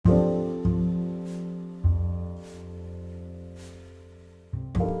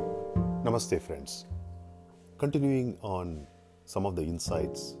Namaste, friends. Continuing on some of the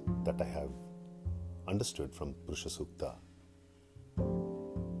insights that I have understood from Purusha Sukta,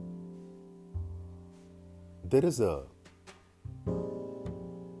 there is a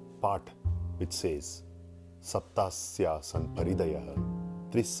part which says, Saptasya sanparidayah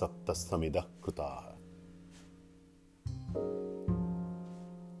trisaptasamidah krutaha.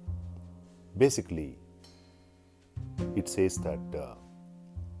 Basically, it says that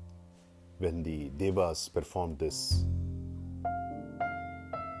when the Devas performed this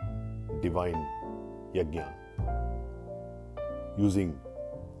divine yajna using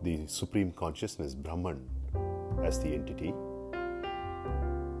the Supreme Consciousness, Brahman, as the entity,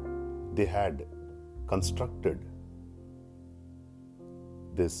 they had constructed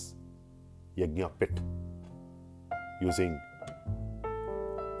this yajna pit using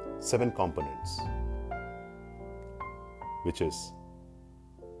 7 components, which is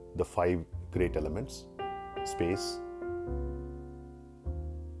the 5 great elements: space,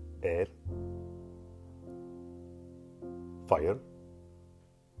 air, fire,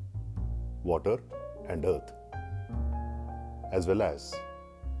 water, and earth, as well as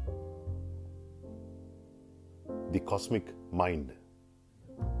the cosmic mind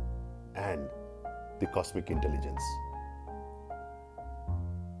and the cosmic intelligence.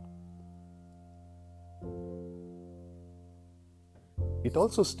 It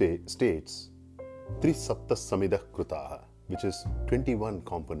also states Trisaptasamidah krutaha, which is 21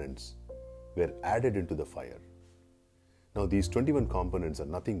 components were added into the fire. Now these 21 components are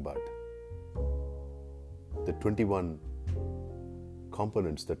nothing but the 21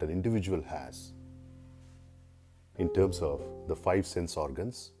 components that an individual has in terms of the 5 sense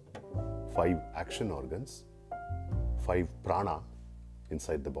organs, 5 action organs, 5 prana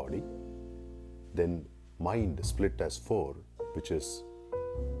inside the body, then mind split as 4, which is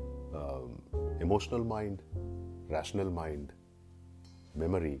emotional mind, rational mind,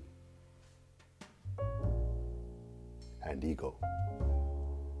 memory, and ego.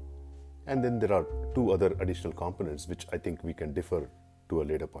 And then there are 2 other additional components which I think we can differ to a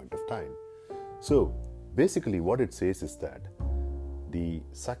later point of time. So basically what it says is that the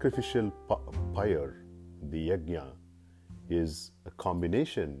sacrificial pyre, the yajna, is a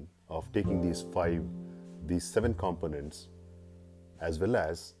combination of taking these 7 components as well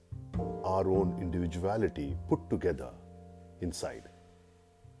as our own individuality put together inside.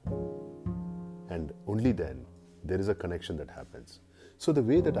 And only then there is a connection that happens. So the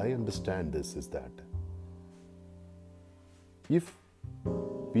way that I understand this is that if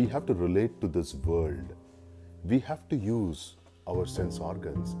we have to relate to this world, we have to use our sense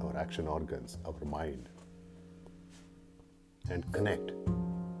organs, our action organs, our mind, and connect.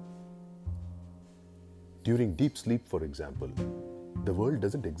 During deep sleep, for example, the world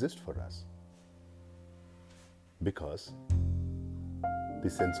doesn't exist for us because the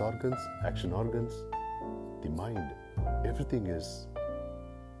sense organs, action organs, the mind, everything is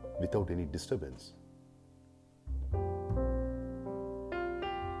without any disturbance.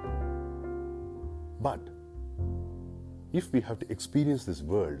 But if we have to experience this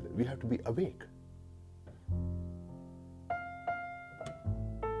world, we have to be awake.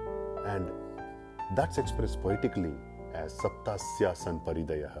 And that's expressed poetically as Saptasya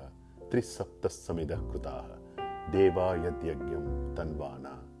sanparidayah trisaptasamidah krutaha deva yadyagyam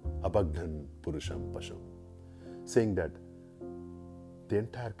tanvana abagdhan purusham pasham, saying that the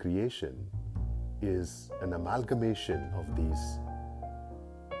entire creation is an amalgamation of these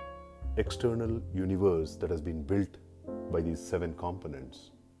external universe that has been built by these 7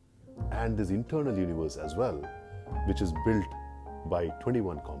 components and this internal universe as well, which is built by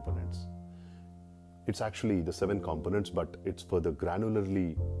 21 components. It's actually the 7 components, but it's further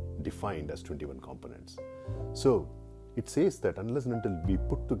granularly defined as 21 components. So it says that unless and until we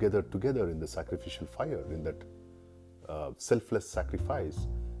put together in the sacrificial fire, in that selfless sacrifice,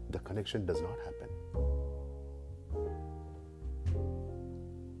 the connection does not happen.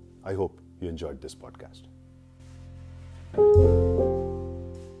 I hope you enjoyed this podcast.